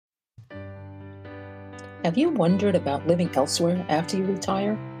Have you wondered about living elsewhere after you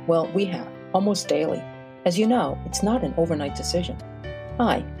retire? Well, we have, almost daily. As you know, it's not an overnight decision.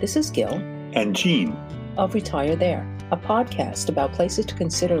 Hi, this is Gil. And Gene. Of Retire There, a podcast about places to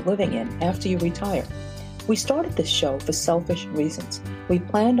consider living in after you retire. We started this show for selfish reasons. We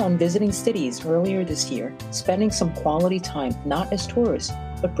planned on visiting cities earlier this year, spending some quality time not as tourists,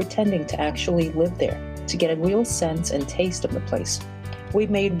 but pretending to actually live there, to get a real sense and taste of the place. We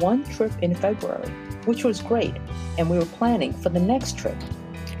made one trip in February, which was great, and we were planning for the next trip.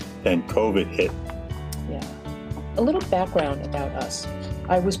 Then COVID hit. Yeah. A little background about us.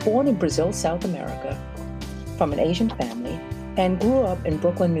 I was born in Brazil, South America, from an Asian family, and grew up in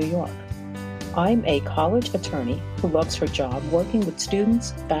Brooklyn, New York. I'm a college attorney who loves her job working with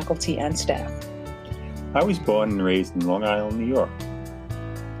students, faculty, and staff. I was born and raised in Long Island, New York.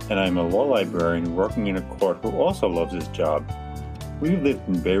 And I'm a law librarian working in a court who also loves his job. We've lived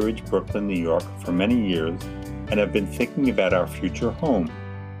in Bay Ridge, Brooklyn, New York for many years and have been thinking about our future home.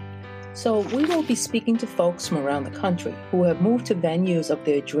 So we will be speaking to folks from around the country who have moved to venues of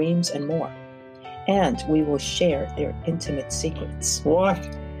their dreams and more. And we will share their intimate secrets.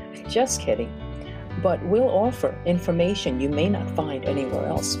 What? Just kidding. But we'll offer information you may not find anywhere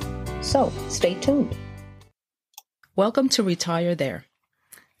else. So stay tuned. Welcome to Retire There.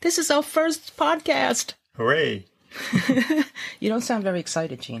 This is our first podcast. Hooray. You don't sound very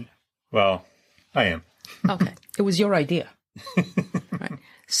excited, Gene. Well, I am. Okay. It was your idea. Right.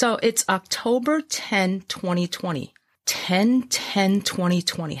 So it's October 10, 2020.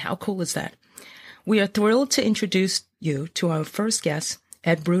 10/10/2020. How cool is that? We are thrilled to introduce you to our first guest,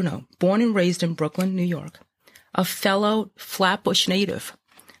 Ed Bruno, born and raised in Brooklyn, New York, a fellow Flatbush native.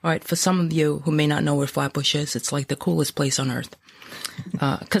 All right, for some of you who may not know where Flatbush is, it's like the coolest place on earth.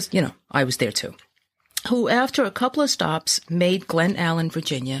 Because, I was there too. Who, after a couple of stops, made Glen Allen,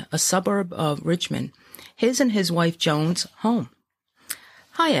 Virginia, a suburb of Richmond, his and his wife Joan's home.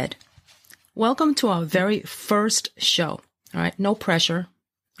 Hi, Ed. Welcome to our very first show. All right, no pressure.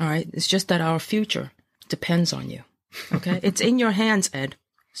 All right, it's just that our future depends on you. Okay, it's in your hands, Ed,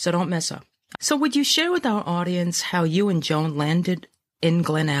 so don't mess up. So would you share with our audience how you and Joan landed in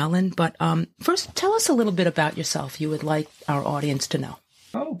Glen Allen? But first, tell us a little bit about yourself you would like our audience to know.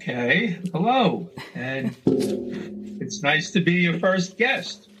 Okay. Hello. And it's nice to be your first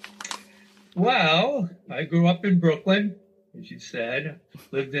guest. Well, I grew up in Brooklyn, as you said,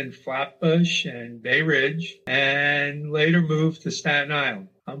 lived in Flatbush and Bay Ridge, and later moved to Staten Island.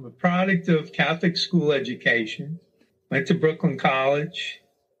 I'm a product of Catholic school education, went to Brooklyn College,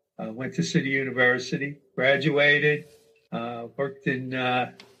 went to City University, graduated, worked in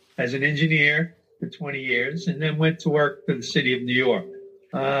as an engineer for 20 years, and then went to work for the city of New York.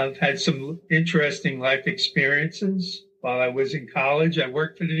 I've had some interesting life experiences. While I was in college, I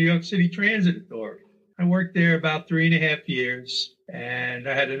worked for the New York City Transit Authority. I worked there about 3.5 years, and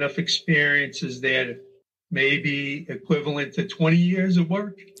I had enough experiences there to maybe equivalent to 20 years of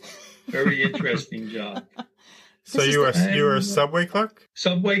work. Very interesting job. So you were a subway clerk?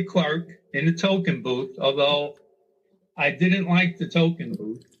 Subway clerk in the token booth, although I didn't like the token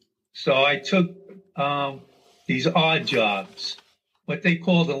booth. So I took these odd jobs. What they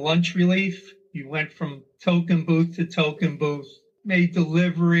call the lunch relief. You went from token booth to token booth, made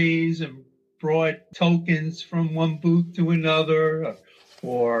deliveries and brought tokens from one booth to another,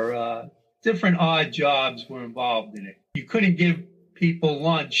 or different odd jobs were involved in it. You couldn't give people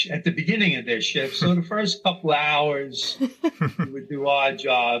lunch at the beginning of their shift, so the first couple of hours you would do odd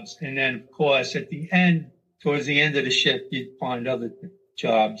jobs, and then of course at the end, towards the end of the shift, you'd find other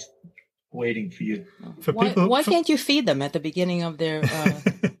jobs waiting for you. Why can't you feed them at the beginning of their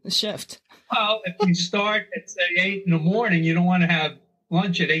shift? Well, if you start at, say, 8 in the morning, you don't want to have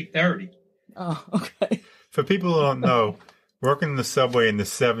lunch at 8:30. Oh, okay. For people who don't know, working in the subway in the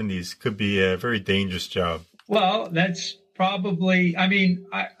 70s could be a very dangerous job. Well, that's probably, I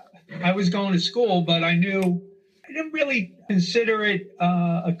was going to school, but I didn't really consider it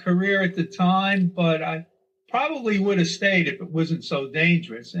a career at the time, but I probably would have stayed if it wasn't so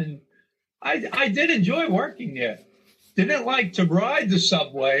dangerous. And I did enjoy working there. Didn't like to ride the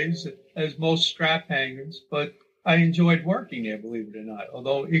subways as most strap hangers, but I enjoyed working there, believe it or not,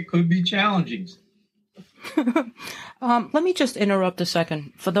 although it could be challenging. Let me just interrupt a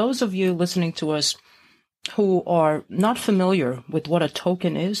second. For those of you listening to us who are not familiar with what a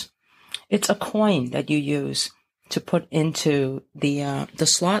token is, it's a coin that you use to put into the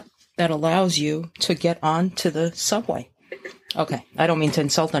slot that allows you to get onto the subway. Okay, I don't mean to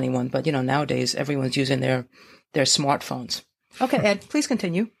insult anyone, but nowadays everyone's using their smartphones. Okay, Ed, please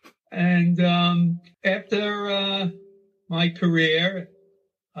continue. And after my career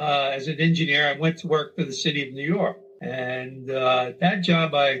as an engineer, I went to work for the city of New York. And that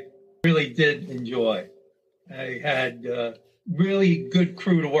job I really did enjoy. I had really good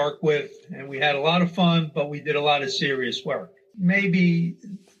crew to work with, and we had a lot of fun, but we did a lot of serious work. Maybe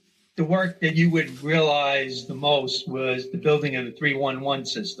the work that you would realize the most was the building of the 311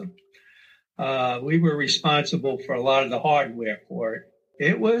 system. We were responsible for a lot of the hardware for it.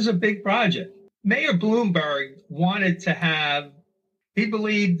 It was a big project. Mayor Bloomberg wanted to have, he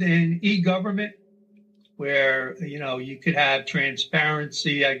believed in e-government, where, you could have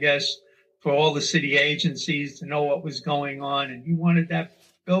transparency, I guess, for all the city agencies to know what was going on. And he wanted that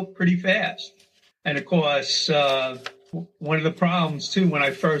built pretty fast. And of course, one of the problems, too, when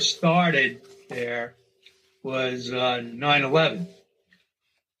I first started there was 9/11,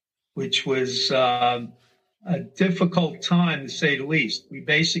 which was a difficult time, to say the least. We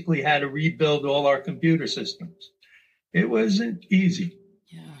basically had to rebuild all our computer systems. It wasn't easy.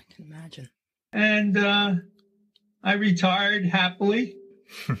 Yeah, I can imagine. And I retired happily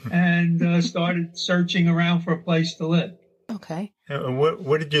and started searching around for a place to live. Okay. And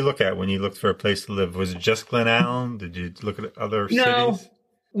what did you look at when you looked for a place to live? Was it just Glen Allen? Did you look at other cities?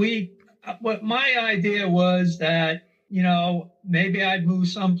 What my idea was that, maybe I'd move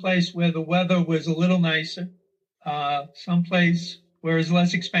someplace where the weather was a little nicer, someplace where it's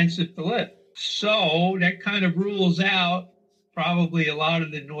less expensive to live. So that kind of rules out probably a lot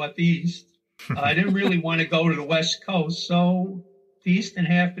of the Northeast. I didn't really want to go to the West Coast, so the eastern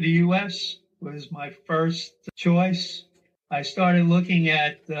half of the U.S. was my first choice. I started looking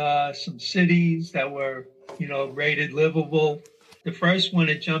at some cities that were, rated livable. The first one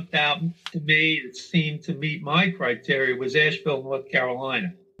that jumped out to me, that seemed to meet my criteria, was Asheville, North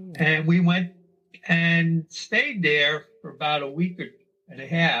Carolina. And we went and stayed there for about a week and a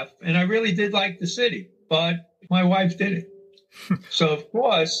half, and I really did like the city, but my wife didn't. So, of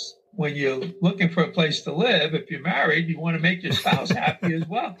course, when you're looking for a place to live, if you're married, you want to make your spouse happy as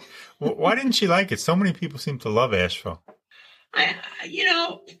well. Well, why didn't she like it? So many people seem to love Asheville.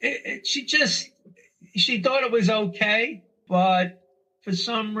 She thought it was okay, but for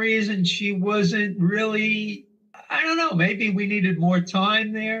some reason she wasn't really, I don't know, maybe we needed more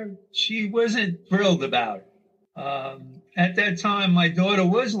time there. She wasn't thrilled about it. At that time, my daughter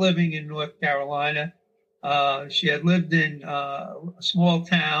was living in North Carolina. She had lived in a small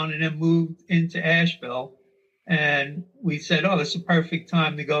town and then moved into Asheville. And we said, this is a perfect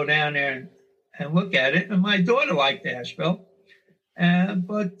time to go down there and look at it. And my daughter liked Asheville,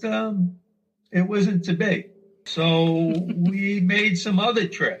 but it wasn't to be. So we made some other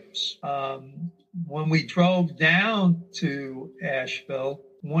trips. When we drove down to Asheville,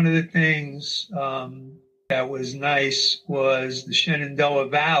 one of the things that was nice was the Shenandoah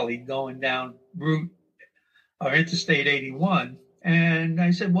Valley going down Interstate 81. And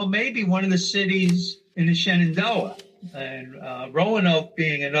I said, well, maybe one of the cities in the Shenandoah, and Roanoke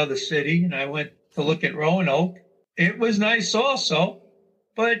being another city. And I went to look at Roanoke. It was nice also,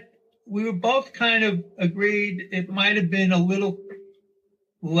 but we were both kind of agreed it might have been a little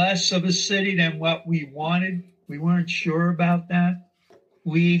less of a city than what we wanted. We weren't sure about that.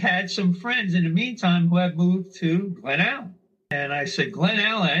 We had some friends in the meantime who had moved to Glen Allen. And I said, Glen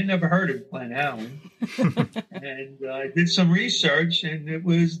Allen? I never heard of Glen Allen. And I did some research, and it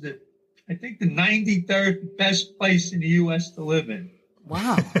was I think the 93rd best place in the U.S. to live in.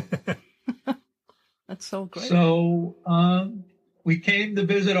 Wow. That's so great. So we came to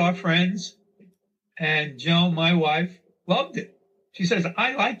visit our friends, and Joan, my wife, loved it. She says,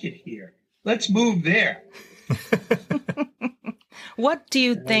 I like it here. Let's move there. What do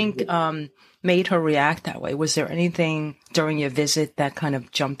you think made her react that way? Was there anything during your visit that kind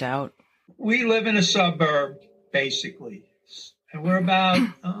of jumped out? We live in a suburb, basically. And we're about,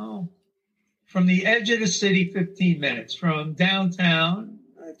 from the edge of the city, 15 minutes. From downtown,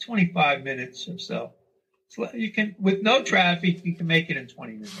 25 minutes or so. So you can, with no traffic, you can make it in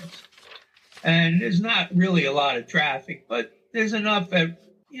 20 minutes. And there's not really a lot of traffic, but there's enough that,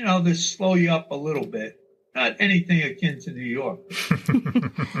 to slow you up a little bit. Not anything akin to New York.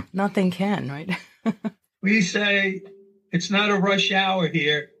 Nothing can, right? We say it's not a rush hour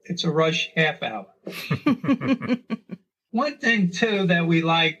here. It's a rush half hour. One thing, too, that we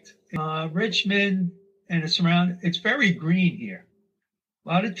liked, Richmond and it's very green here. A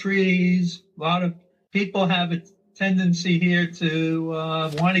lot of trees, a lot of people have a tendency here to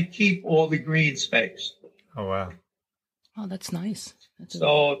want to keep all the green space. Oh, wow. Oh, that's nice.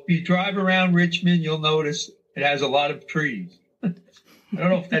 So if you drive around Richmond, you'll notice it has a lot of trees. I don't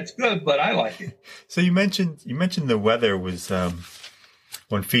know if that's good, but I like it. So you mentioned the weather was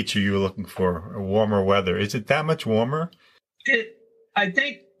one feature you were looking for, warmer weather. Is it that much warmer? I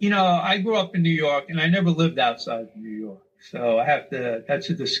think, I grew up in New York and I never lived outside of New York. So that's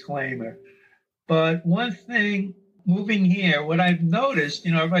a disclaimer. But one thing, moving here, what I've noticed,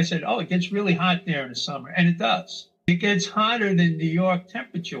 everybody said, oh, it gets really hot there in the summer. And it does. It gets hotter than New York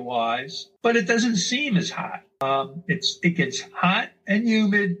temperature-wise, but it doesn't seem as hot. It gets hot and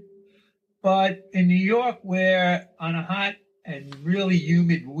humid, but in New York, where on a hot and really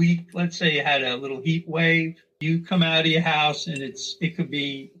humid week, let's say you had a little heat wave, you come out of your house and it could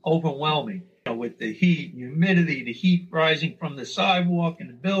be overwhelming. With the heat, humidity, the heat rising from the sidewalk and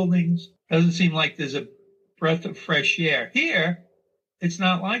the buildings, doesn't seem like there's a breath of fresh air. Here, it's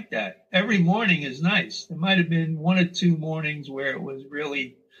not like that. Every morning is nice. There might have been one or two mornings where it was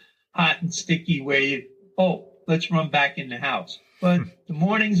really hot and sticky where let's run back in the house. But the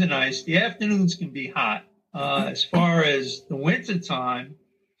mornings are nice. The afternoons can be hot. As far as the winter time,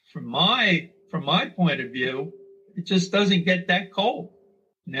 from my point of view, it just doesn't get that cold.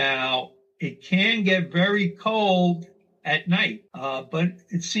 Now, it can get very cold at night, but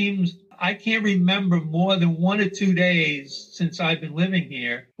it seems I can't remember more than 1 or 2 days since I've been living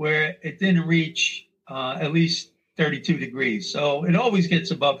here where it didn't reach at least 32 degrees. So it always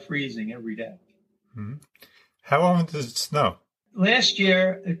gets above freezing every day. Mm-hmm. How often does it snow? Last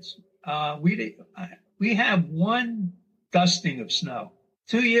year, we had one dusting of snow.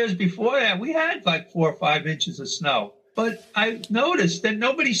 2 years before that, we had like 4 or 5 inches of snow. But I noticed that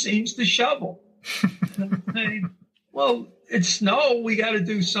nobody seems to shovel. Well, it's snow. We got to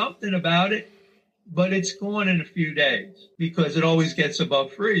do something about it. But it's gone in a few days because it always gets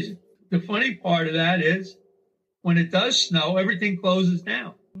above freezing. The funny part of that is when it does snow, everything closes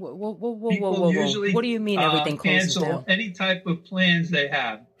down. Whoa. Usually, what do you mean everything closes down? Cancel any type of plans they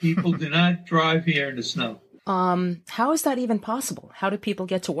have. People do not drive here in the snow. How is that even possible? How do people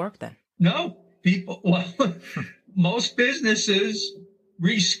get to work then? No, most businesses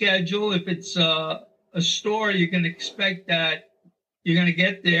reschedule. If it's a store, you're going to expect that you're going to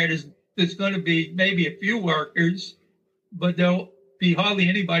get there. There's going to be maybe a few workers, but there'll be hardly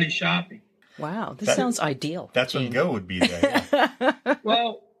anybody shopping. Wow, this sounds ideal. That's when Go would be there. Yeah.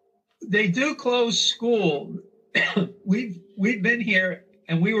 Well, they do close school. We've been here,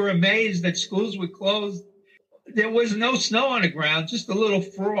 and we were amazed that schools would close. There was no snow on the ground, just a little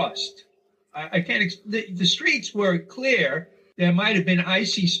frost. I can't. The streets were clear. There might have been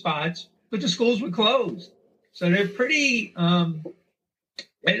icy spots, but the schools were closed. So they're pretty.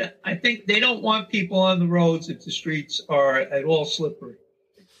 I think they don't want people on the roads if the streets are at all slippery.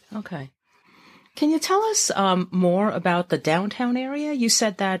 Okay. Can you tell us more about the downtown area? You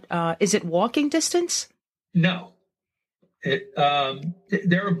said that is it walking distance? No.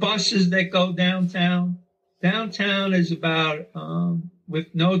 There are buses that go downtown. Downtown is about, with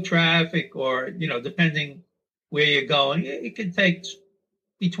no traffic or, depending where you're going, it could take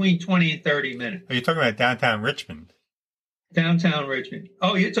between 20 and 30 minutes. Are you talking about downtown Richmond? Downtown Richmond.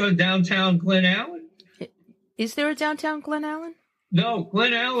 Oh, you're talking downtown Glen Allen? Is there a downtown Glen Allen? No,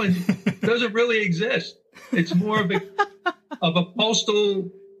 Glen Allen doesn't really exist. It's more of a post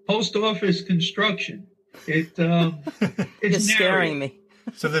office construction. It's You're scaring me.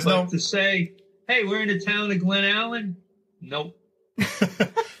 So there's no to say, hey, we're in the town of Glen Allen. Nope.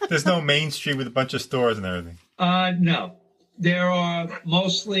 There's no main street with a bunch of stores and everything. No, there are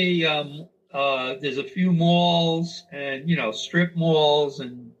mostly there's a few malls and strip malls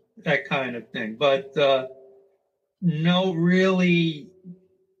and that kind of thing, but no really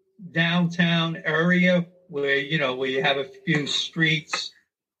downtown area where you have a few streets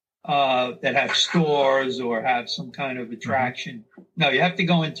that have stores or have some kind of attraction. No, you have to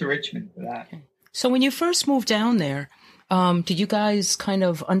go into Richmond for that. Okay. So when you first moved down there, did you guys kind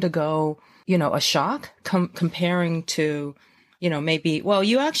of undergo, a shock comparing to, maybe, well,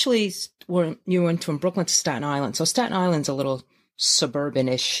 you actually went from Brooklyn to Staten Island. So Staten Island's a little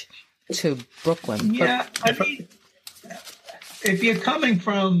suburban-ish to Brooklyn. Yeah, I mean, if you're coming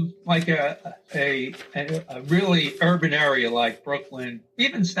from like a really urban area like Brooklyn,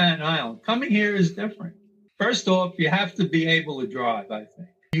 even Staten Island, coming here is different. First off, you have to be able to drive, I think.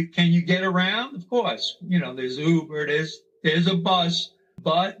 Can you get around? Of course. There's Uber, there's a bus.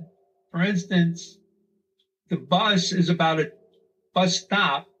 But, for instance, the bus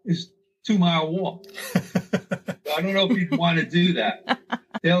stop is 2-mile walk. So I don't know if you'd want to do that.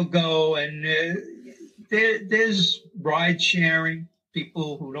 They'll go and there's ride sharing,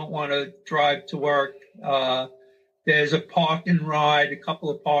 people who don't want to drive to work. There's a couple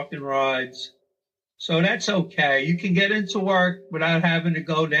of parking rides. So that's okay. You can get into work without having to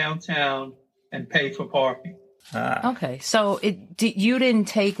go downtown and pay for parking. Okay. So you didn't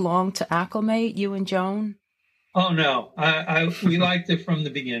take long to acclimate, you and Joan? Oh, no. We liked it from the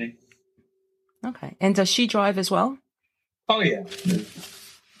beginning. Okay. And does she drive as well? Oh, yeah.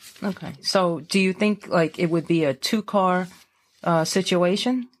 Okay. So do you think like it would be a 2-car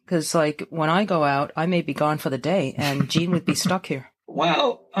situation? Because like when I go out, I may be gone for the day and Jean would be stuck here.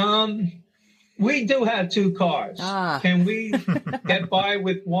 Well, we do have 2 cars. Can we get by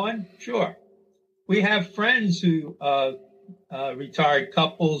with one? Sure. We have friends who, retired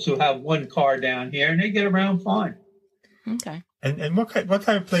couples who have 1 car down here and they get around fine. Okay. And what type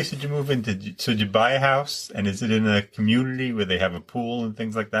of place did you move into? So did you buy a house, and is it in a community where they have a pool and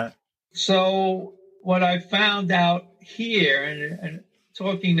things like that? So what I found out here and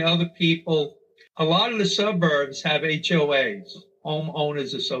talking to other people, a lot of the suburbs have HOAs,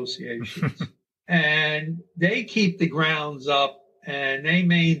 homeowners associations, and they keep the grounds up and they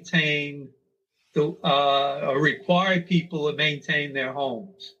maintain or require people to maintain their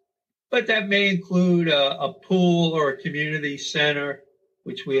homes. But that may include a pool or a community center,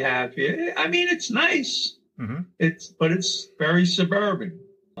 which we have here. I mean, it's nice. Mm-hmm. But it's very suburban.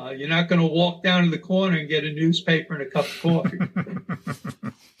 You're not going to walk down to the corner and get a newspaper and a cup of coffee.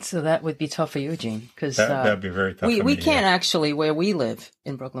 So that would be tough for you, Jean, because that'd be very tough. We can't actually, where we live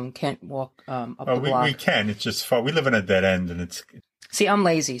in Brooklyn, we can't walk up the block. We can. It's just far. We live in a dead end, and it's. See, I'm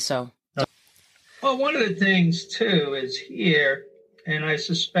lazy, so. Well, one of the things too is here, and I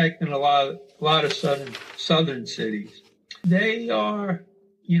suspect in a lot of southern cities, they are,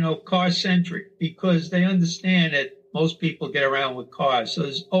 car centric because they understand that most people get around with cars. So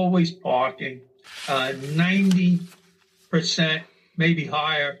there's always parking. 90%, maybe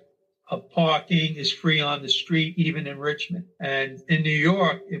higher, of parking is free on the street, even in Richmond. And in New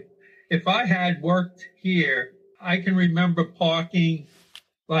York, if I had worked here, I can remember parking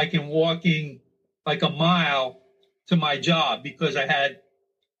and walking like a mile to my job because I had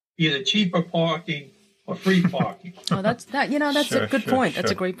either cheaper parking or free parking. Oh, that's a good point. Sure.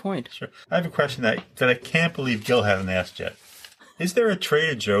 That's a great point. Sure. I have a question that I can't believe Gil hasn't asked yet. Is there a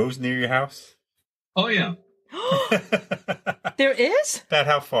Trader Joe's near your house? Oh, yeah. There is? About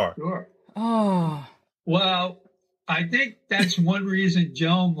how far? Sure. Oh. Well, I think that's one reason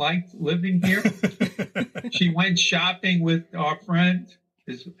Joan liked living here. She went shopping with our friend,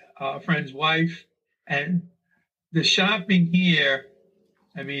 his friend's wife, and the shopping here,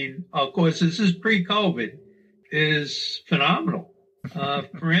 I mean, of course, this is pre-COVID, is phenomenal.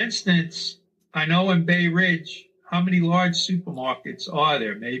 For instance, I know in Bay Ridge, how many large supermarkets are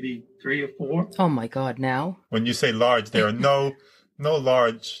there? Maybe 3 or 4? Oh, my God, now? When you say large, there are no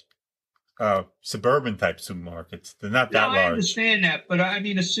large suburban type supermarkets. They're not that large. I understand that, but I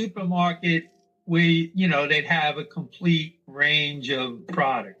mean a supermarket where, they'd have a complete range of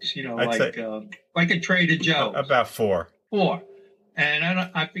products, like a Trader Joe's. About 4. 4. And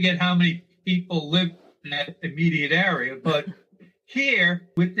I forget how many people live in that immediate area, but here,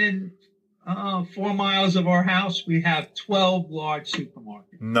 within 4 miles of our house, we have 12 large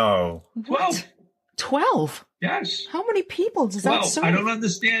supermarkets. No. 12. 12? Yes. How many people does that serve? I don't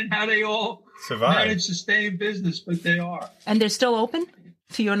understand how they all survive, manage to stay in business, but they are. And they're still open,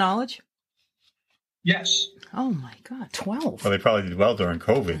 to your knowledge? Yes. Oh, my God, 12. Well, they probably did well during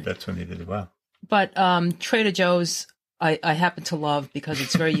COVID. That's when they did well. But Trader Joe's, I happen to love because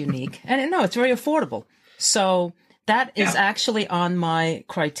it's very unique. And no, it's very affordable. So that is actually on my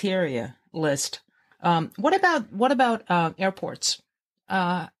criteria list. What about airports?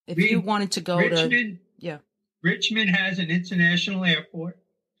 If you wanted to go Richmond, yeah. Richmond has an international airport,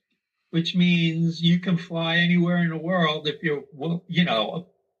 which means you can fly anywhere in the world if you're, of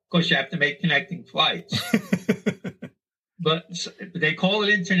course you have to make connecting flights. But they call it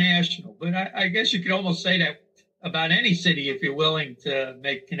international. But I guess you could almost say that about any city if you're willing to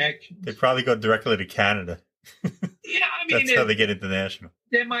make connections. They probably go directly to Canada. Yeah, I mean, that's how they get international.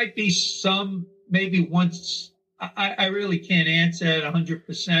 There might be some, maybe once. I really can't answer it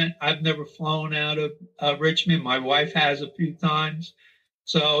 100%. I've never flown out of Richmond. My wife has a few times.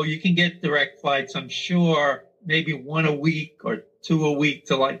 So you can get direct flights, I'm sure, maybe 1 a week or 2 a week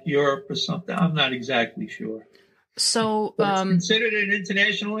to like Europe or something. I'm not exactly sure. So but it's considered an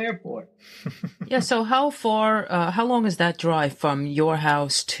international airport. Yeah. So how long is that drive from your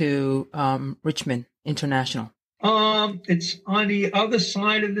house to Richmond International? It's on the other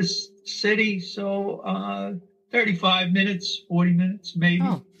side of this city. So, 35 minutes, 40 minutes, maybe.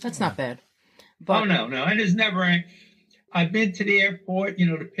 Oh, that's not bad. But, no. And there's never I've been to the airport,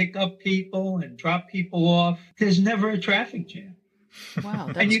 to pick up people and drop people off. There's never a traffic jam. Wow.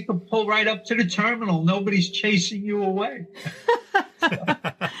 And you can pull right up to the terminal. Nobody's chasing you away.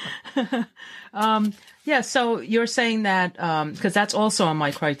 Yeah, so you're saying that, because that's also on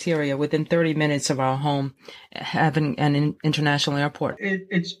my criteria, within 30 minutes of our home, having an international airport.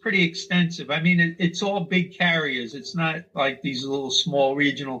 It's pretty extensive. I mean, it's all big carriers. It's not like these little small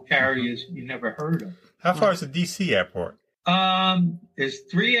regional carriers you never heard of. How far is the D.C. airport? There's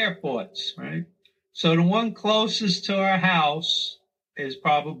 3 airports, right? So the one closest to our house is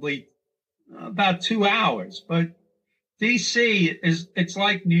probably about 2 hours, but D.C. it's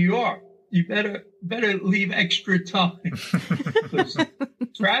like New York. You better leave extra time because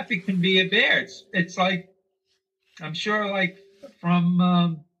traffic can be a bear. It's like, I'm sure, like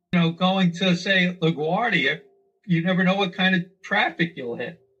from going to, say, LaGuardia, you never know what kind of traffic you'll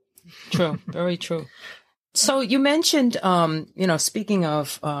hit. True, very true. So you mentioned, speaking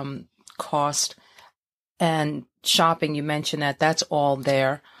of cost and shopping, you mentioned that's all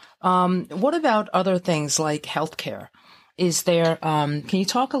there. What about other things like healthcare? Is there, can you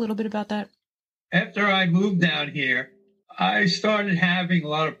talk a little bit about that? After I moved down here, I started having a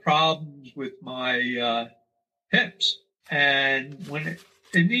lot of problems with my hips. And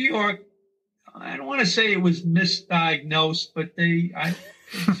in New York, I don't want to say it was misdiagnosed, but it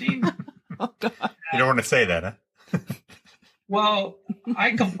seemed... Oh, God. You don't want to say that, huh? Well,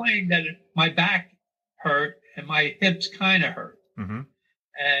 I complained that my back hurt and my hips kind of hurt. Mm-hmm.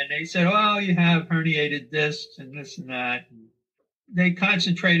 And they said, well, you have herniated discs and this and that. And they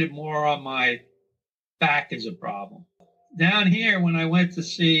concentrated more on my back as a problem. Down here, when I went to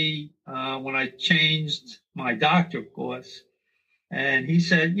see, when I changed my doctor, of course, and he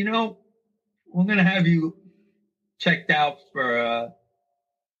said, we're going to have you checked out for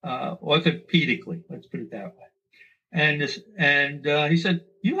orthopedically, let's put it that way. And he said,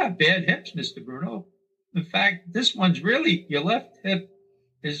 you have bad hips, Mr. Bruno. In fact, this one's really, your left hip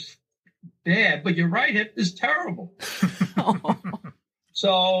is bad, but your right hip is terrible.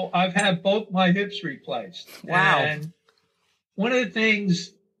 So I've had both my hips replaced. Wow. And one of the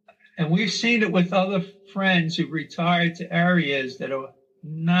things, and we've seen it with other friends who've retired to areas that are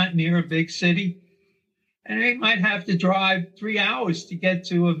not near a big city, and they might have to drive 3 hours to get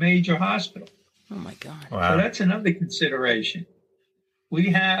to a major hospital. Oh, my God. Wow. So that's another consideration. We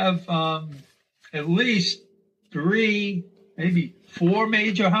have at least 3, maybe 4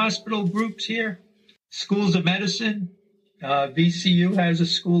 major hospital groups here. Schools of medicine. VCU has a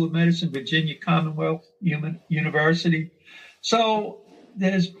school of medicine, Virginia Commonwealth University. So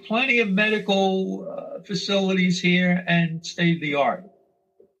there's plenty of medical facilities here and state of the art.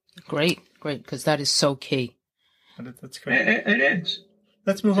 Great, because that is so key. That's great. It is.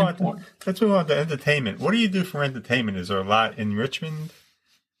 Let's move on to entertainment. What do you do for entertainment? Is there a lot in Richmond?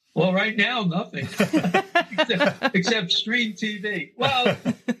 Well, right now, nothing except stream TV. Well,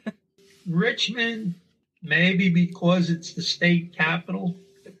 Richmond, maybe because it's the state capital,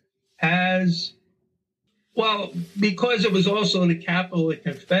 because it was also the capital of the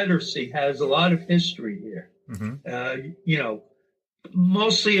Confederacy, has a lot of history here. Mm-hmm.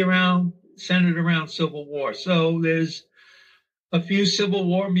 Mostly centered around Civil War. So there's a few Civil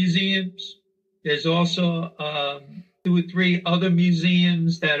War museums. There's also 2 or 3 other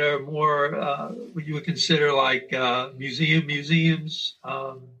museums that are more what you would consider like museums,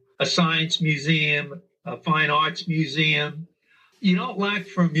 a science museum, a fine arts museum. You don't lack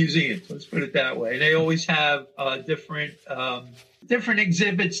for museums, let's put it that way. They always have different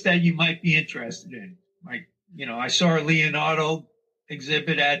exhibits that you might be interested in. Like, I saw a Leonardo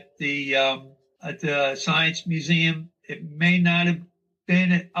exhibit at the Science Museum. It may not have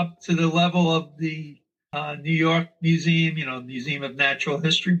been up to the level of the New York Museum, Museum of Natural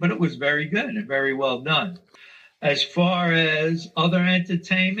History, but it was very good and very well done. As far as other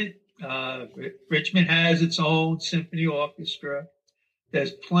entertainment, Richmond has its own symphony orchestra.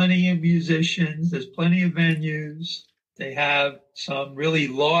 There's plenty of musicians. There's plenty of venues. They have some really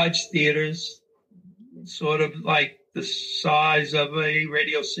large theaters, sort of like the size of a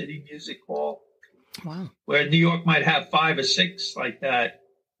Radio City Music Hall. Wow. Where New York might have 5 or 6 like that.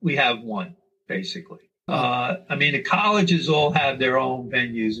 We have 1, basically. The colleges all have their own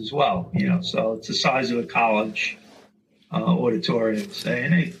venues as well, so it's the size of a college auditorium, say,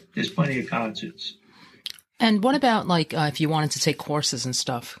 and there's plenty of concerts. And what about, if you wanted to take courses and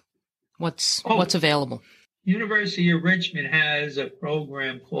stuff? What's available? University of Richmond has a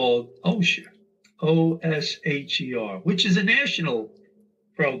program called OSHER, OSHER, which is a national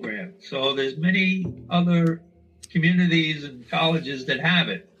program. So there's many other communities and colleges that have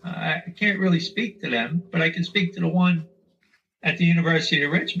it. I can't really speak to them, but I can speak to the one at the University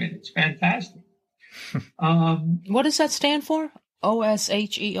of Richmond. It's fantastic. What does that stand for?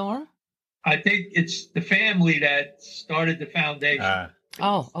 OSHER? I think it's the family that started the foundation.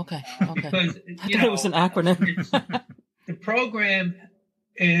 Oh, okay. Okay. Because, I thought it was an acronym. the program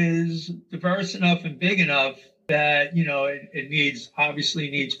is diverse enough and big enough that, it obviously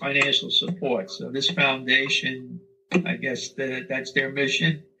needs financial support. So this foundation, I guess that's their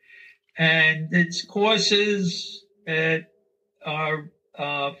mission. And it's courses that are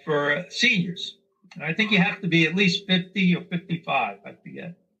for seniors. And I think you have to be at least 50 or 55, I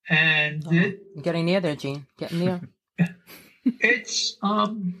forget. And You're getting near there, Gene. Getting near. it's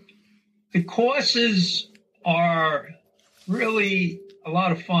the courses are really a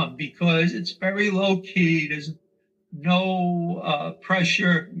lot of fun because it's very low key. There's no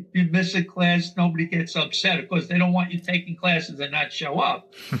pressure. If you miss a class, nobody gets upset. Of course, they don't want you taking classes and not show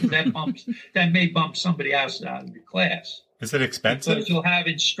up. That may bump somebody else out of the class. Is it expensive? Because you'll have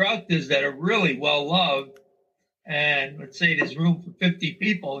instructors that are really well loved. And let's say there's room for 50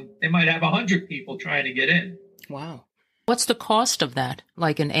 people. They might have 100 people trying to get in. Wow. What's the cost of that?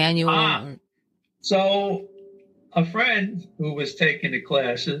 Like an annual? So a friend who was taking the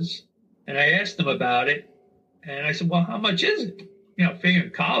classes, and I asked him about it, and I said, well, how much is it?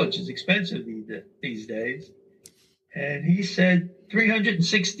 Figuring college is expensive these days. And he said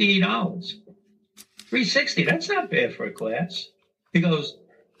 $360. $360, that's not bad for a class. He goes,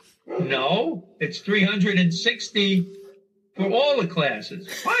 no, it's $360 for all the classes.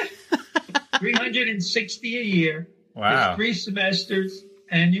 What? $360 a year. Wow. There's 3 semesters,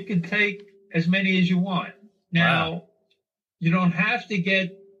 and you can take as many as you want. Now, You don't have to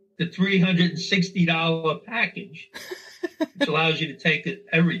get the $360 package, which allows you to take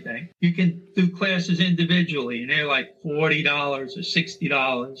everything. You can do classes individually, and they're like $40 or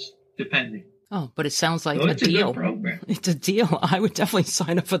 $60, depending. Oh, but it sounds like a It's deal. a good program. It's a deal. I would definitely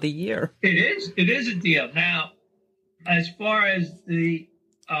sign up for the year. It is a deal. Now, as far as the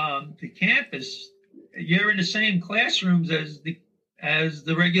campus, you're in the same classrooms as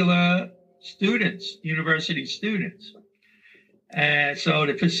the regular students, university students. And so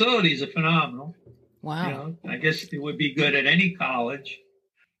the facilities are phenomenal. Wow. I guess it would be good at any college.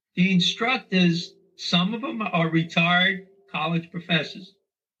 The instructors, some of them are retired college professors,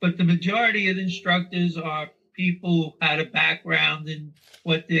 but the majority of the instructors are people who had a background in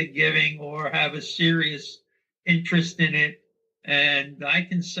what they're giving or have a serious interest in it. And I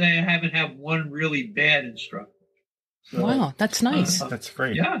can say I haven't had one really bad instructor. So, wow, that's nice. That's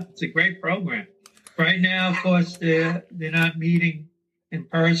great. Yeah, it's a great program. Right now, of course, they're not meeting in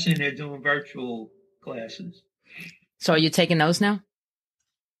person. They're doing virtual classes. So are you taking those now?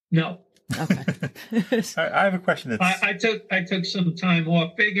 No. Okay. I have a question. I took some time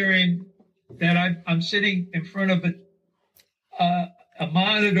off, figuring that I'm sitting in front of a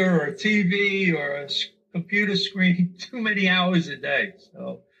monitor or a TV or a computer screen too many hours a day.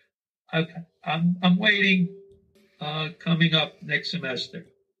 So I'm waiting coming up next semester.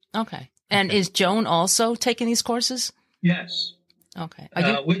 Okay. And is Joan also taking these courses? Yes. Okay.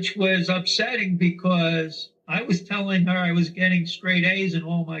 Which was upsetting because I was telling her I was getting straight A's in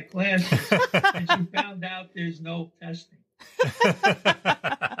all my classes, and she found out there's no testing.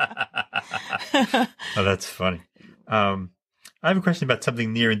 Oh, that's funny. I have a question about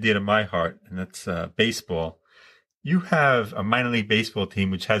something near and dear to my heart, and that's baseball. You have a minor league baseball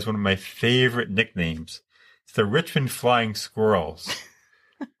team which has one of my favorite nicknames. It's the Richmond Flying Squirrels.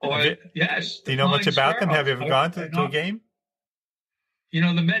 Yes. Do you know much about them? Have you ever gone to a game?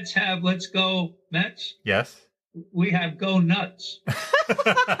 The Mets have Let's Go Mets. Yes. We have Go Nuts.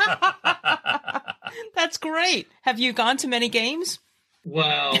 That's great. Have you gone to many games?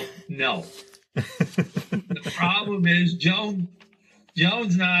 Well, no. The problem is Joan's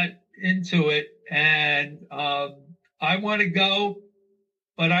not into it, and I want to go,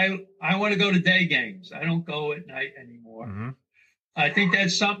 but I want to go to day games. I don't go at night anymore. Mm-hmm. I think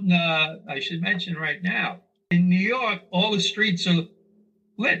that's something I should mention right now. In New York, all the streets are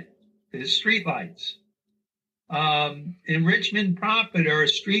lit. There's street lights. In Richmond proper, there are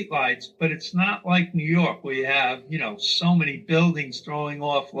street lights, but it's not like New York where you have, so many buildings throwing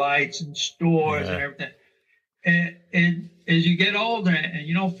off lights and stores and everything. And as you get older and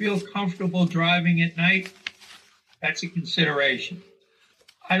you don't feel comfortable driving at night, that's a consideration.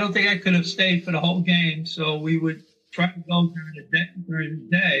 I don't think I could have stayed for the whole game, so we would try to go during the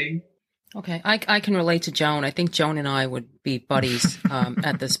day. Okay, I can relate to Joan. I think Joan and I would be buddies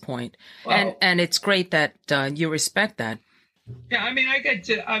at this point, well, and it's great that you respect that. Yeah, I mean,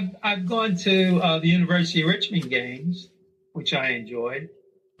 I've gone to the University of Richmond games, which I enjoyed.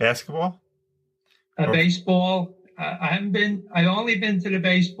 Basketball, baseball. I've only been to the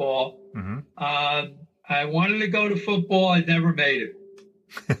baseball. Mm-hmm. I wanted to go to football. I never made it.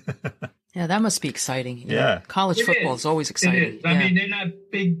 Yeah, that must be exciting. You Yeah. know, college football is always exciting. It is. I mean, they're not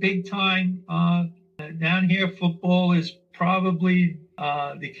big time. Down here, football is probably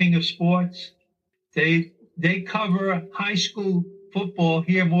the king of sports. They cover high school football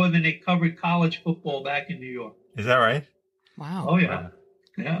here more than they covered college football back in New York. Is that right? Wow. Oh, yeah.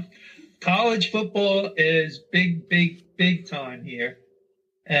 Yeah. College football is big time here.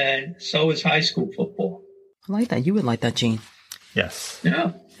 And so is high school football. I like that. You would like that, Gene. Yes.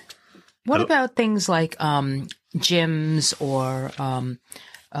 Yeah. What about things like gyms or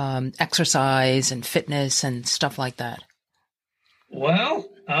exercise and fitness and stuff like that? Well,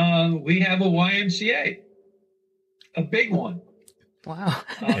 we have a YMCA, a big one. Wow.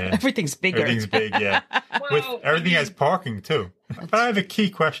 Yeah. Everything's bigger. Everything's big, yeah. Everything has parking, too. But I have a key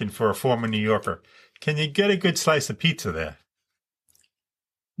question for a former New Yorker. Can you get a good slice of pizza there?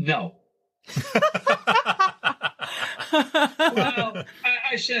 No. Well,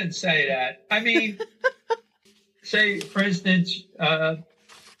 I shouldn't say that. I mean, say, for instance,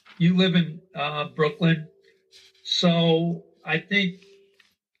 you live in Brooklyn. So I think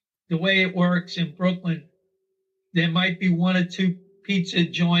the way it works in Brooklyn, there might be one or two pizza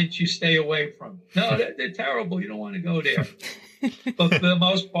joints you stay away from. No, they're terrible. You don't want to go there. But for the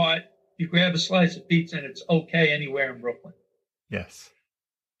most part, you grab a slice of pizza and it's okay anywhere in Brooklyn. Yes.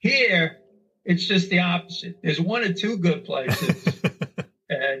 Here, it's just the opposite. There's one or two good places,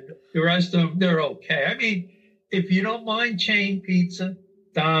 and the rest of them, they're okay. I mean, if you don't mind chain pizza,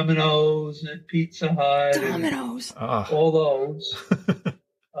 Domino's and Pizza Hut, Domino's, and all those,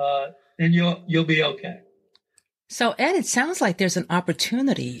 then you'll be okay. So, Ed, it sounds like there's an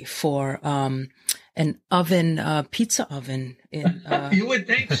opportunity for an oven, pizza oven. You would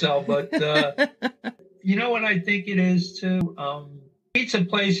think so, but you know what I think it is too? Pizza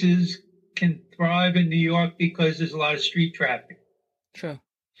places can thrive in New York because there's a lot of street traffic. True.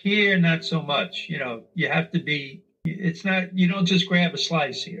 Here, not so much. You know, you have to be, it's not, you don't just grab a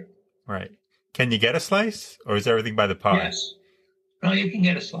slice here. Right. Can you get a slice, or is everything by the pie? Yes. No, you can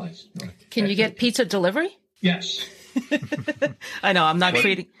get a slice. Can you get pizza delivery? Yes. I know, I'm not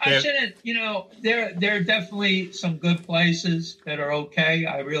treating. I shouldn't, you know, there are definitely some good places that are okay.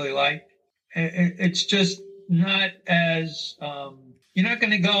 I really like. It's just not as, you're not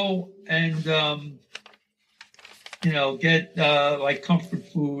going to go and, you know, get like comfort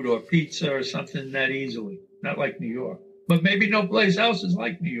food or pizza or something that easily. Not like New York. But maybe no place else is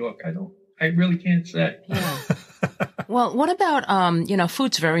like New York. I really can't say. Yeah. Well, what about, you know,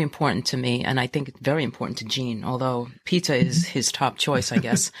 food's very important to me, and I think it's very important to Gene, although pizza is his top choice, I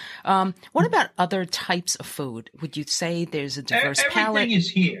guess. What about other types of food? Would you say there's a diverse palate? Everything is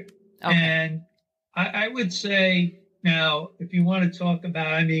here. Okay. And I would say, now, if you want to talk about,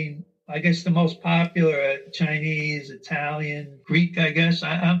 I mean, I guess the most popular are Chinese, Italian, Greek, I guess.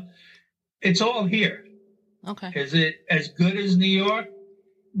 It's all here. Okay. Is it as good as New York?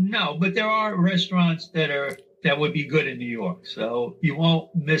 No, but there are restaurants that would be good in New York. So you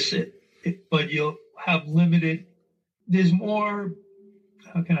won't miss it, but you'll have limited. There's more,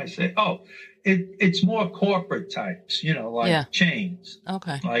 how can I say? Oh, it's more corporate types, you know, like chains.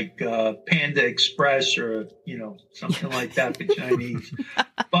 Okay. Like Panda Express or, you know, something like that for Chinese.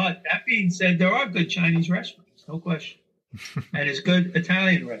 But that being said, there are good Chinese restaurants, no question. And it's good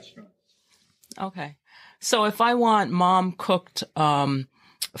Italian restaurants. Okay. So if I want mom cooked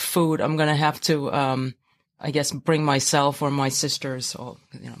food, I'm going to have to, I guess, bring myself or my sisters, or,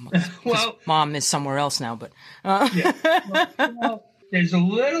 you know, well, mom is somewhere else now, but. Yeah. Well, there's a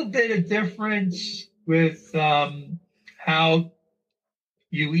little bit of difference with how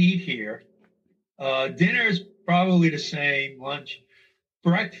you eat here. Dinner is probably the same, lunch,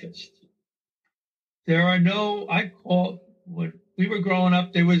 breakfast. There are no, when we were growing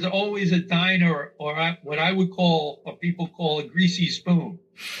up, there was always a diner or what I would call, or people call a greasy spoon.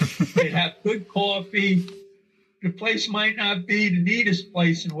 They'd have good coffee. The place might not be the neatest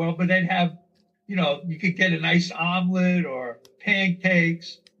place in the world, but they'd have, you know, you could get a nice omelet or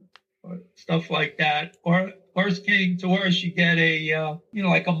pancakes or stuff like that. Or worst came to worst, you get a, you know,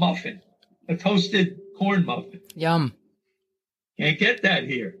 like a muffin, a toasted corn muffin. Yum. Can't get that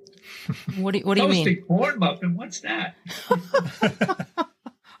here. What do you mean? Toasted corn muffin? What's that?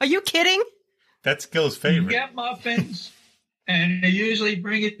 Are you kidding? That's Gil's favorite. You get muffins, and they usually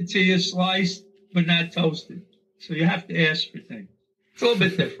bring it to you sliced, but not toasted. So you have to ask for things. It's a little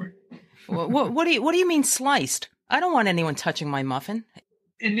bit different. What do you mean sliced? I don't want anyone touching my muffin.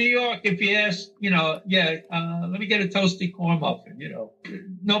 In New York, if you ask, you know, let me get a toasted corn muffin, you know,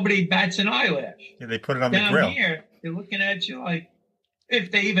 nobody bats an eyelash. Yeah, they put it on the grill. Down here, they're looking at you like,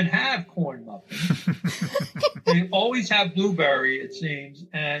 if they even have corn muffins. They always have blueberry, it seems,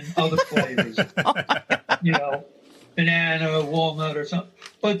 and other flavors. Banana, walnut, or something.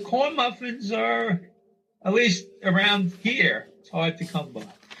 But corn muffins are, at least around here, it's hard to come by.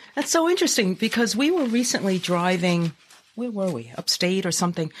 That's so interesting because we were recently driving, where were we? Upstate or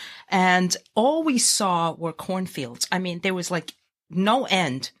something. And all we saw were cornfields. I mean, there was like no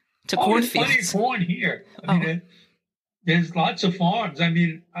end to cornfields. There's plenty of corn here. I mean, there's lots of farms. I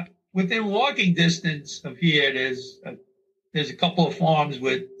mean, within walking distance of here, there's a couple of farms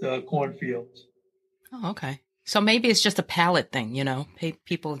with cornfields. Oh, okay. So maybe it's just a palate thing,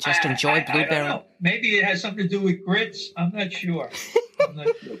 People just enjoy blueberry. I don't know. Maybe it has something to do with grits. I'm not sure.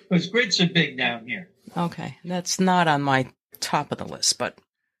 Because grits are big down here. Okay. That's not on my top of the list, but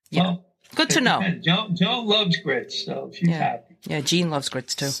good to know. Joan loves grits, so she's happy. Yeah, Jean loves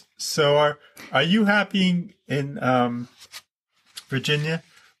grits too. So are you happy in Virginia?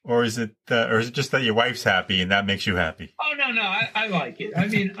 Or is it just that your wife's happy and that makes you happy? Oh, no, I like it. I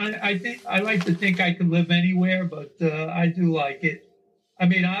mean, I like to think I can live anywhere, but I do like it. I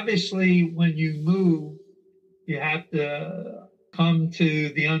mean, obviously, when you move, you have to come to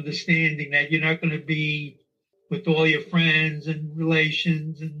the understanding that you're not going to be with all your friends and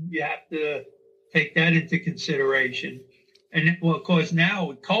relations, and you have to take that into consideration. And, well, of course, now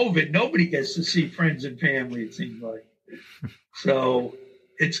with COVID, nobody gets to see friends and family, it seems like. So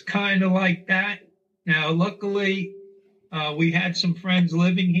it's kind of like that. Now, luckily, we had some friends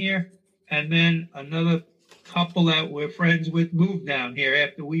living here, and then another couple that we're friends with moved down here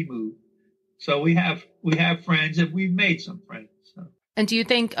after we moved. So we have friends, and we've made some friends. So. And do you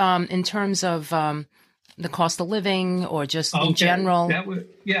think, in terms of the cost of living, or just in general?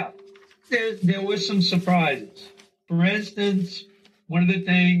 There were some surprises. For instance, one of the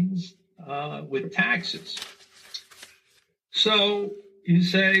things with taxes. So you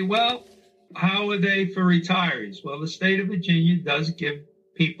say, well, how are they for retirees? Well, the state of Virginia does give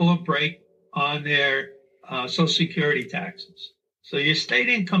people a break on their Social Security taxes. So your state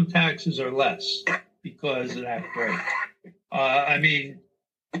income taxes are less because of that break. I mean,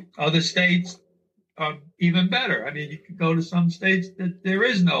 other states are even better. I mean, you could go to some states that there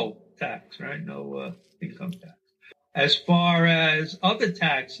is no tax, right? No income tax. As far as other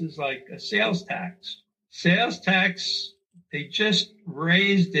taxes, like a sales tax, they just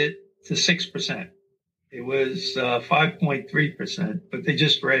raised it to 6%. It was 5.3%, but they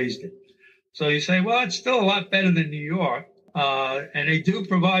just raised it. So you say, well, it's still a lot better than New York. And they do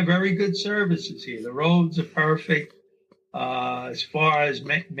provide very good services here. The roads are perfect. As far as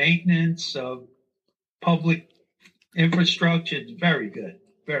maintenance of public infrastructure, it's very good,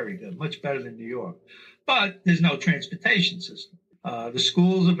 much better than New York. But there's no transportation system. The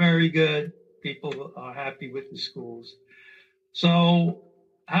schools are very good. People are happy with the schools. So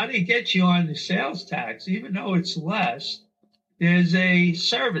how do you get you on the sales tax? Even though it's less, there's a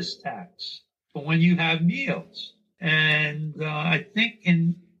service tax for when you have meals. And I think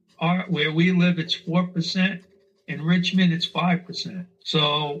where we live, it's 4%. In Richmond, it's 5%.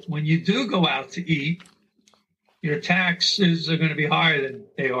 So when you do go out to eat, your taxes are going to be higher than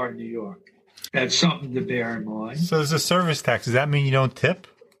they are in New York. That's something to bear in mind. So there's a service tax. Does that mean you don't tip?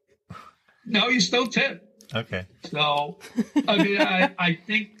 No, you still tip. Okay. So, I mean, I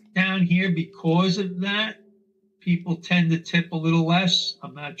think down here, because of that, people tend to tip a little less.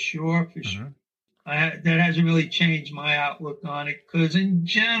 I'm not sure for sure. That hasn't really changed my outlook on it, because in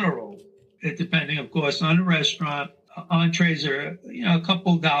general, depending, of course, on the restaurant, entrees are, a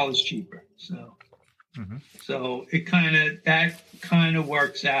couple of dollars cheaper. So, so that kind of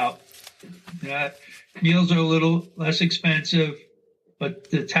works out. Meals are a little less expensive, but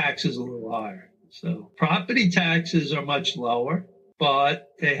the tax is a little higher. So property taxes are much lower,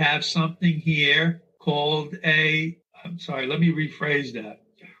 but they have something here called let me rephrase that.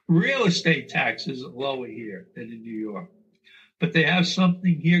 Real estate taxes are lower here than in New York, but they have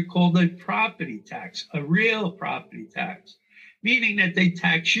something here called a property tax, a real property tax, meaning that they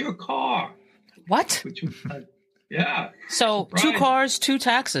tax your car. What? Which was, yeah. So surprising. 2 cars, 2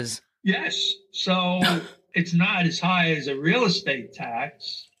 taxes. Yes. So it's not as high as a real estate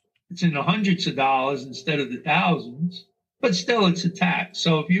tax. It's in the hundreds of dollars instead of the thousands, but still it's a tax.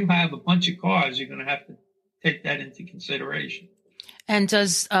 So if you have a bunch of cars, you're going to have to take that into consideration. And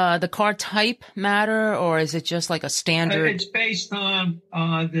does the car type matter, or is it just like a standard? It's based on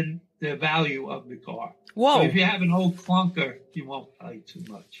the value of the car. Whoa. So if you have an old clunker, you won't pay too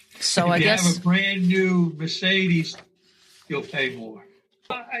much. So if you have a brand new Mercedes, you'll pay more.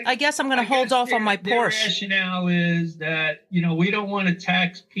 I guess I'm going to hold off on my Porsche. Their rationale is that, we don't want to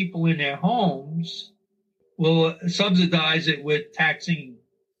tax people in their homes. We'll subsidize it with taxing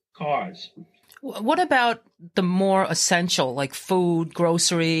cars. What about the more essential, like food,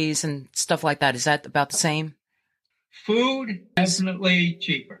 groceries, and stuff like that? Is that about the same? Food, definitely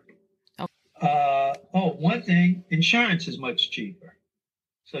cheaper. One thing, insurance is much cheaper.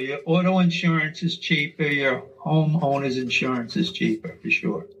 So your auto insurance is cheaper, your homeowner's insurance is cheaper, for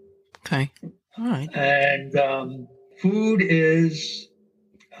sure. Okay. All right. And food is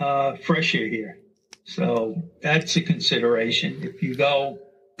fresher here. So that's a consideration. If you go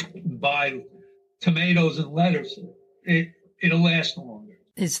buy tomatoes and lettuce, it'll last longer.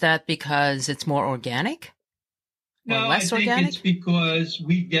 Is that because it's more organic? Or No, less I think organic? it's because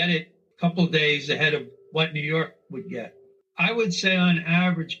we get it a couple of days ahead of what New York would get. I would say on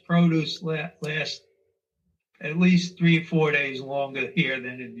average, produce lasts at least 3 or 4 days longer here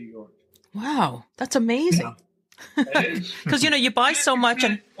than in New York. Wow, that's amazing. Yeah, it is. Because, you buy so much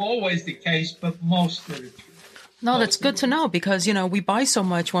and... Always the case, but most of it. No, that's good to know because, we buy so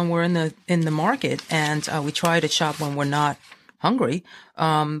much when we're in the market and we try to shop when we're not hungry.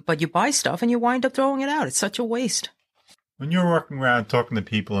 But you buy stuff and you wind up throwing it out. It's such a waste. When you're walking around talking to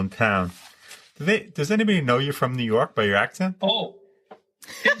people in town, does anybody know you're from New York by your accent? Oh,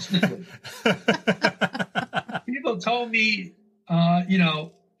 instantly. People told me,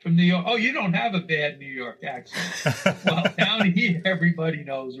 from New York, oh, you don't have a bad New York accent. Well, down here, everybody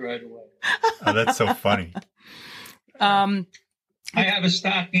knows right away. Oh, that's so funny. I have a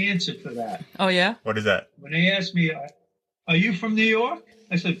stock answer for that. Oh, yeah? What is that? When they ask me, are you from New York?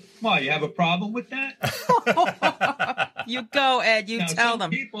 I said, well, you have a problem with that? You go, Ed. You now, tell some them.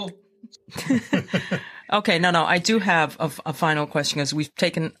 People, Okay, no. I do have a final question because we've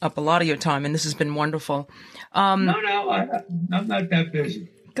taken up a lot of your time and this has been wonderful. I'm not that busy.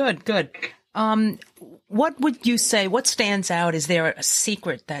 Good. What would you say, what stands out? Is there a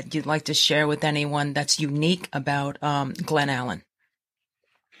secret that you'd like to share with anyone that's unique about Glen Allen?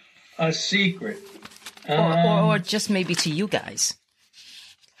 A secret. Or just maybe to you guys?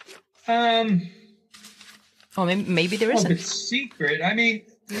 Or maybe there isn't. The secret. I mean,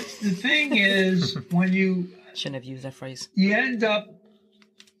 the thing is, when you shouldn't have used that phrase. You end up,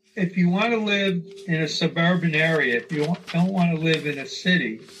 if you want to live in a suburban area, if you don't want to live in a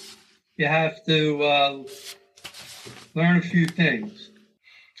city, you have to learn a few things.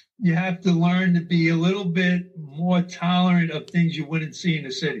 You have to learn to be a little bit more tolerant of things you wouldn't see in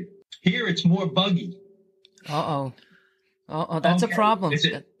the city. Here, it's more buggy. Uh-oh, that's okay. A problem.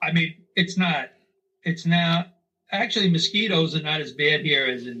 It's not. It's now, actually, mosquitoes are not as bad here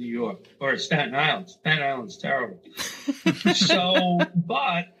as in New York or Staten Island. Staten Island's terrible.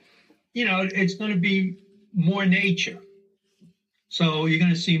 But, it's going to be more nature. So you're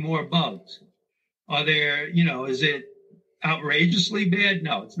going to see more bugs. Are there, is it outrageously bad?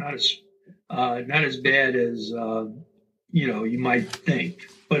 No, it's not as bad as, you might think.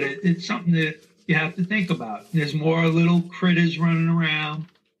 But it's something that you have to think about. There's more little critters running around,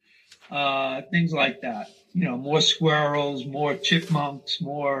 things like that. More squirrels, more chipmunks,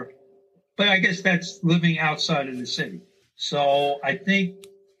 but I guess that's living outside of the city. So I think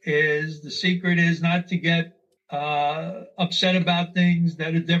the secret is not to get upset about things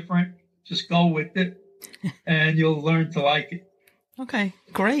that are different. Just go with it and you'll learn to like it. Okay,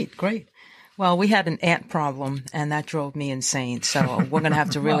 great. Well, we had an ant problem and that drove me insane. So we're going to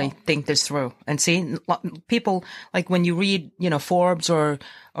have to really think this through and see people like when you read, Forbes or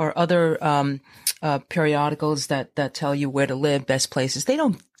other, periodicals that tell you where to live, best places. They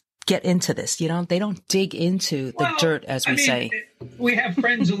don't get into this, they don't dig into the dirt, as we say. We have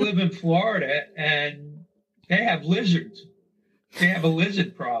friends who live in Florida and they have lizards. They have a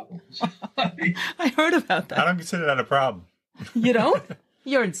lizard problem. I heard about that. I don't consider that a problem. You don't?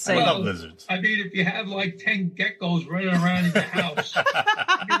 You're insane. I love lizards. If you have like 10 geckos running around in your house.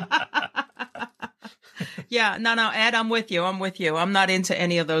 Yeah, no, Ed, I'm with you. I'm not into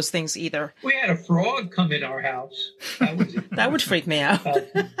any of those things either. We had a frog come in our house. That would freak me out.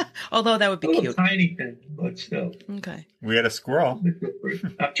 Although that would be cute. Tiny thing, but still. Okay. We had a squirrel.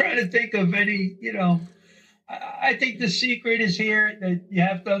 I'm trying to think of any, I think the secret is here that you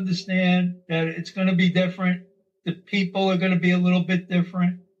have to understand that it's going to be different. The people are going to be a little bit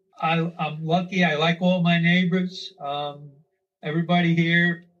different. I'm lucky. I like all my neighbors. Everybody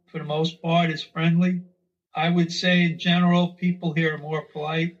here, for the most part, is friendly. I would say in general, people here are more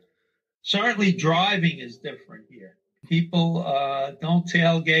polite. Certainly driving is different here. People don't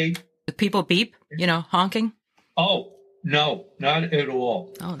tailgate. Do people beep, honking? Oh, no, not at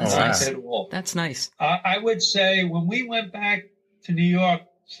all. Oh, that's nice. Not at all. That's nice. I would say when we went back to New York,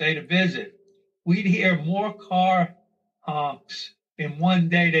 say to visit, we'd hear more car honks in one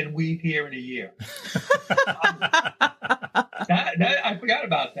day than we'd hear in a year. I forgot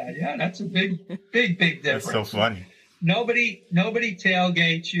about that. Yeah, that's a big difference. That's so funny. Nobody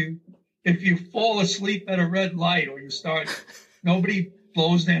tailgates you. If you fall asleep at a red light or you start, nobody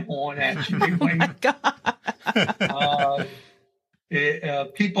blows their horn at you. Oh my God.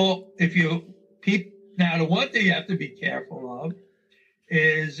 Now the one thing you have to be careful of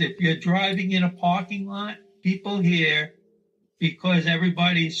is if you're driving in a parking lot, people here, because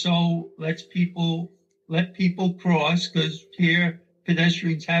everybody let people cross, because here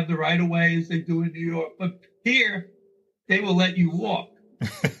pedestrians have the right of way as they do in New York. But here, they will let you walk.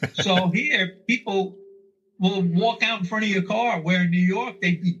 So here, people will walk out in front of your car, where in New York,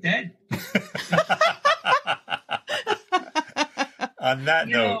 they'd be dead. On that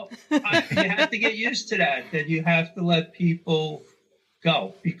note. You have to get used to that you have to let people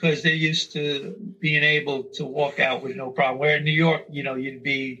go, because they're used to being able to walk out with no problem. Where in New York, you'd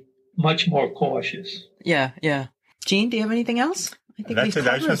be much more cautious. Yeah. Gene, do you have anything else? I think That's it.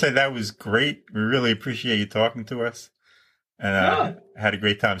 I was going to say that was great. We really appreciate you talking to us. And had a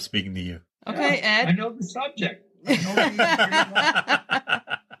great time speaking to you. Okay, Ed. I know the subject.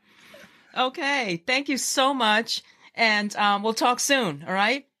 Okay, thank you so much. And we'll talk soon, all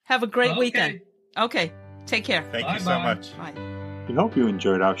right? Have a great weekend. Okay, take care. Thank you so much. Bye. We hope you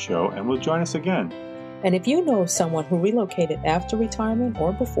enjoyed our show and will join us again. And if you know of someone who relocated after retirement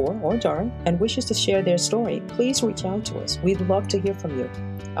or before or during and wishes to share their story, please reach out to us. We'd love to hear from you.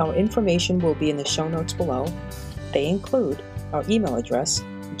 Our information will be in the show notes below. They include our email address,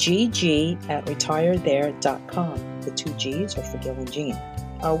 gg@retirethere.com. The 2 G's are for Gil and Jean.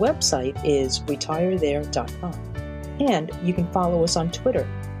 Our website is retirethere.com. And you can follow us on Twitter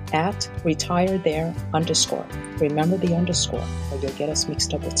 @retirethere_. Remember the underscore, or you'll get us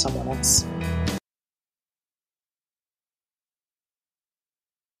mixed up with someone else.